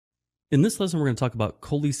In this lesson, we're going to talk about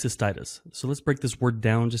cholecystitis. So let's break this word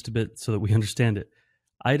down just a bit so that we understand it.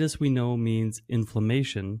 Itis, we know, means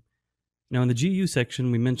inflammation. Now, in the GU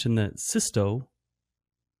section, we mentioned that cysto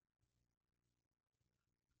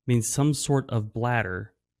means some sort of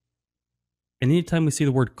bladder. And anytime we see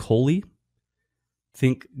the word chole,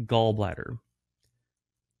 think gallbladder.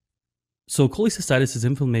 So cholecystitis is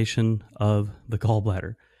inflammation of the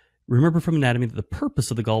gallbladder. Remember from anatomy that the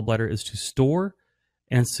purpose of the gallbladder is to store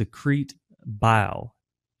and secrete bile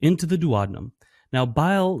into the duodenum. Now,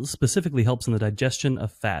 bile specifically helps in the digestion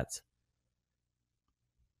of fats.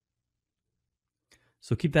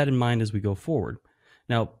 So keep that in mind as we go forward.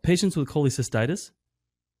 Now, patients with cholecystitis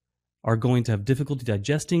are going to have difficulty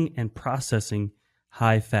digesting and processing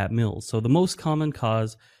high-fat meals. So the most common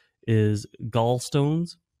cause is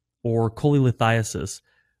gallstones or cholelithiasis,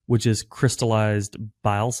 which is crystallized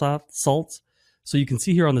bile salts. So you can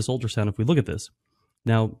see here on this ultrasound, if we look at this,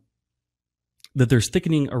 now that there's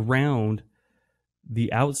thickening around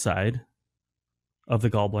the outside of the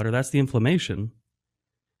gallbladder, that's the inflammation.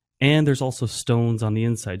 And there's also stones on the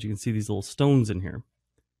inside. You can see these little stones in here.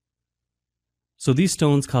 So these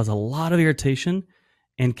stones cause a lot of irritation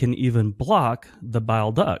and can even block the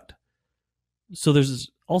bile duct. So there's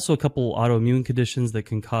also a couple autoimmune conditions that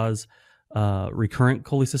can cause recurrent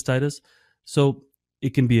cholecystitis. So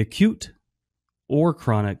it can be acute or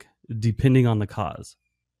chronic depending on the cause.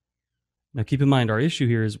 Now keep in mind, our issue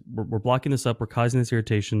here is we're blocking this up, we're causing this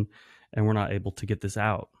irritation, and we're not able to get this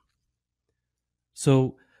out.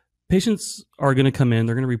 So patients are going to come in,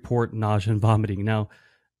 they're going to report nausea and vomiting. Now,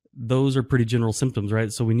 those are pretty general symptoms, right?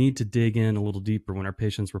 So we need to dig in a little deeper when our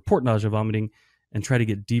patients report nausea, vomiting, and try to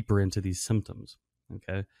get deeper into these symptoms,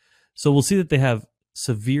 okay? So we'll see that they have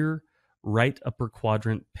severe right upper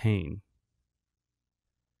quadrant pain,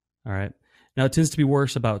 all right? Now, it tends to be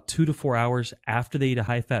worse about 2 to 4 hours after they eat a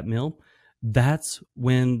high-fat meal. That's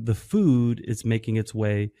when the food is making its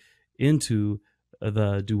way into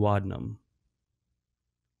the duodenum,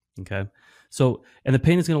 okay? So, and the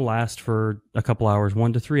pain is going to last for a couple hours,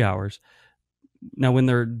 1 to 3 hours. Now, when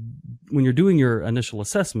you're doing your initial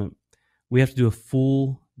assessment, we have to do a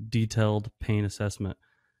full detailed pain assessment.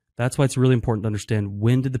 That's why it's really important to understand,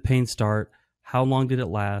 when did the pain start? How long did it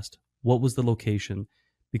last? What was the location?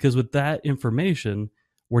 Because with that information,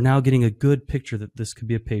 we're now getting a good picture that this could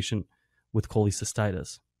be a patient with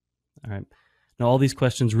cholecystitis. All right. Now, all these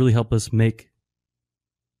questions really help us get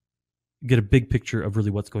a big picture of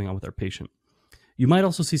really what's going on with our patient. You might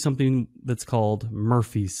also see something that's called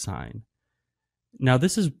Murphy's sign. Now,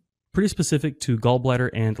 this is pretty specific to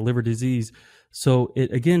gallbladder and liver disease, so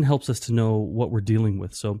it again helps us to know what we're dealing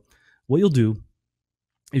with. So what you'll do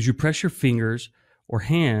is you press your fingers or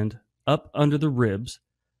hand up under the ribs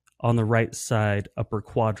on the right side upper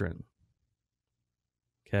quadrant.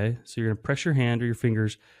 Okay, so you're going to press your hand or your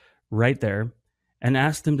fingers right there and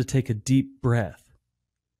ask them to take a deep breath.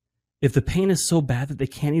 If the pain is so bad that they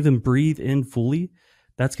can't even breathe in fully,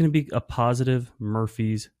 that's going to be a positive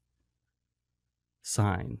Murphy's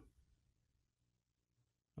sign.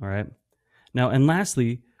 All right. Now, and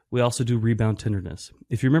lastly, we also do rebound tenderness.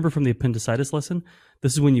 If you remember from the appendicitis lesson,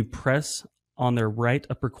 this is when you press on their right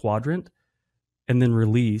upper quadrant and then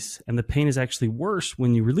release, and the pain is actually worse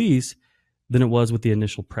when you release than it was with the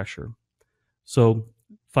initial pressure. So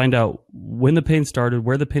find out when the pain started,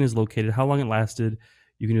 where the pain is located, how long it lasted.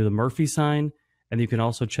 You can do the Murphy sign, and you can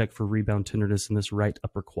also check for rebound tenderness in this right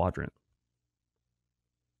upper quadrant.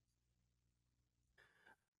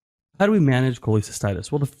 How do we manage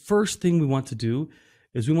cholecystitis? Well, the first thing we want to do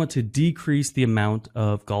is we want to decrease the amount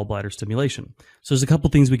of gallbladder stimulation. So there's a couple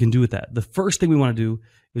things we can do with that. The first thing we want to do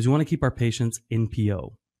is we want to keep our patients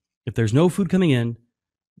NPO. If there's no food coming in,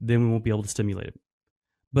 then we won't be able to stimulate it.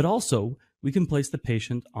 But also, we can place the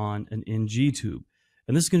patient on an NG tube.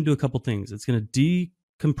 And this is going to do a couple things. It's going to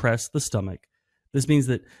decompress the stomach. This means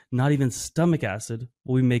that not even stomach acid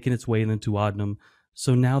will be making its way in the duodenum.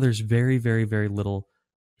 So now there's very, very, very little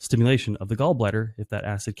stimulation of the gallbladder if that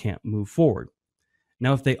acid can't move forward.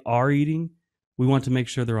 Now, if they are eating, we want to make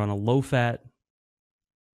sure they're on a low-fat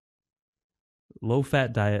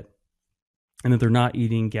diet and that they're not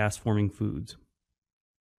eating gas-forming foods.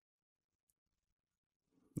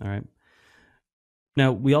 All right.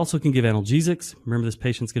 Now, we also can give analgesics. Remember, this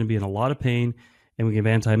patient's going to be in a lot of pain, and we give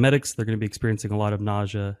antiemetics. They're going to be experiencing a lot of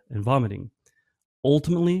nausea and vomiting.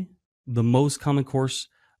 Ultimately, the most common course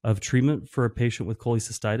of treatment for a patient with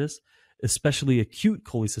cholecystitis, especially acute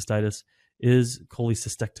cholecystitis, is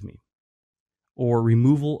cholecystectomy, or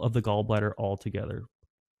removal of the gallbladder altogether.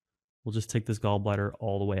 We'll just take this gallbladder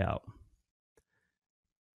all the way out.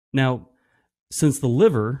 Now, since the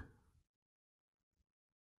liver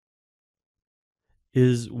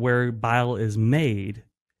is where bile is made,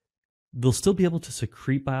 they'll still be able to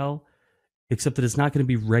secrete bile, except that it's not going to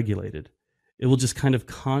be regulated. It will just kind of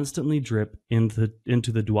constantly drip into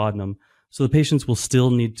the duodenum, so the patients will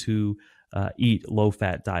still need to eat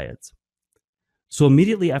low-fat diets. So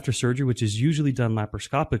immediately after surgery, which is usually done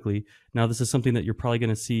laparoscopically, now this is something that you're probably going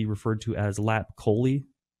to see referred to as lap chole.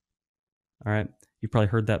 All right, you've probably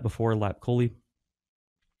heard that before, lap chole.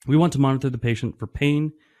 We want to monitor the patient for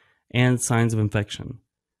pain and signs of infection.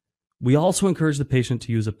 We also encourage the patient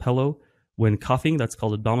to use a pillow when coughing. That's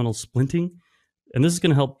called abdominal splinting. And this is going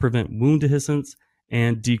to help prevent wound dehiscence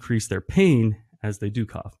and decrease their pain as they do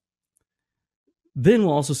cough. Then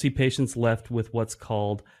we'll also see patients left with what's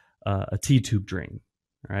called a T-tube drain.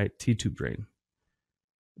 All right, T-tube drain.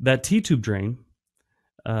 That T-tube drain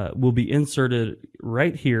will be inserted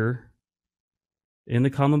right here in the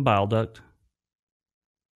common bile duct,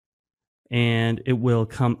 and it will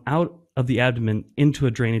come out of the abdomen into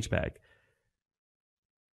a drainage bag.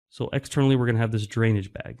 So externally, we're going to have this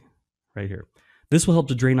drainage bag right here. This will help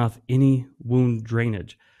to drain off any wound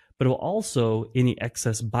drainage, but it will also any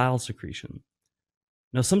excess bile secretion.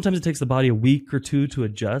 Now, sometimes it takes the body a week or two to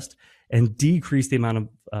adjust and decrease the amount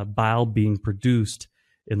of bile being produced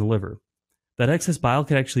in the liver. That excess bile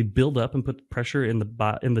can actually build up and put pressure in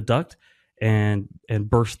the duct and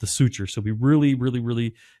burst the suture. So we really,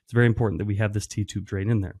 it's very important that we have this T-tube drain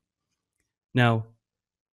in there. Now,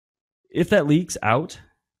 if that leaks out,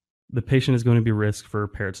 the patient is going to be at risk for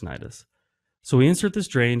peritonitis. So we insert this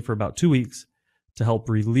drain for about 2 weeks to help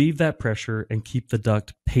relieve that pressure and keep the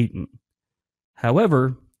duct patent.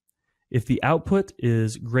 However, if the output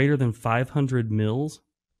is greater than 500 mils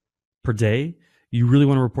per day, you really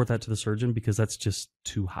want to report that to the surgeon because that's just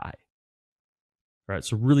too high. All right,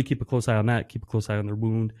 so really keep a close eye on that, keep a close eye on their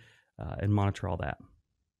wound, and monitor all that.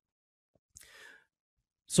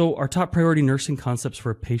 So our top priority nursing concepts for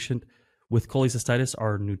a patient with cholecystitis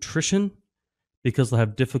are nutrition, because they'll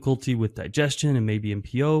have difficulty with digestion and maybe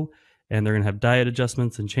MPO, and they're going to have diet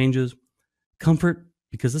adjustments and changes. Comfort,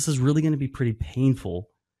 because this is really going to be pretty painful.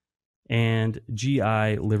 And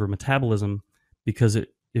GI, liver metabolism, because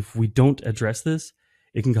if we don't address this,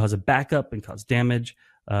 it can cause a backup and cause damage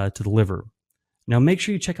to the liver. Now, make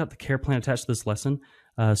sure you check out the care plan attached to this lesson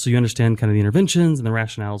so you understand kind of the interventions and the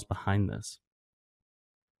rationales behind this.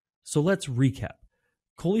 So let's recap.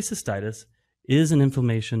 Cholecystitis is an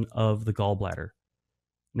inflammation of the gallbladder.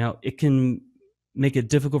 Now, it can make it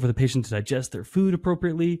difficult for the patient to digest their food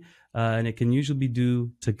appropriately, and it can usually be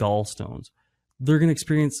due to gallstones. They're going to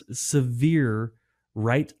experience severe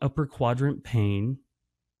right upper quadrant pain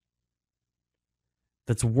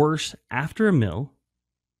that's worse after a meal,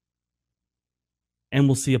 and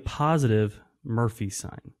we'll see a positive Murphy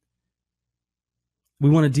sign. We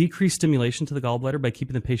want to decrease stimulation to the gallbladder by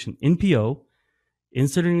keeping the patient in PO,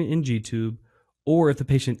 inserting it in G-tube, or if the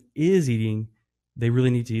patient is eating, they really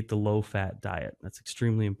need to eat the low-fat diet. That's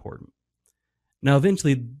extremely important. Now,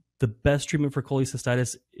 eventually, the best treatment for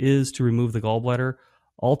cholecystititis is to remove the gallbladder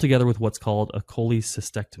altogether with what's called a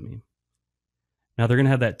cholecystectomy. Now, they're going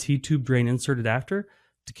to have that T-tube drain inserted after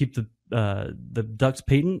to keep the ducts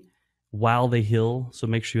patent while they heal. So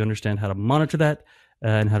make sure you understand how to monitor that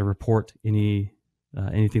and how to report anything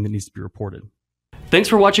that needs to be reported. Thanks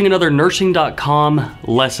for watching another nursing.com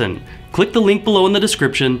lesson. Click the link below in the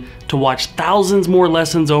description to watch thousands more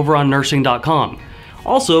lessons over on nursing.com.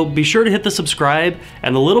 Also, be sure to hit the subscribe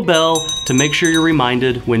and the little bell to make sure you're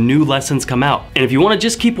reminded when new lessons come out. And if you want to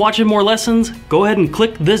just keep watching more lessons, go ahead and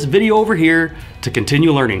click this video over here to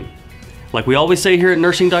continue learning. Like we always say here at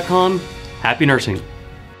nursing.com, happy nursing.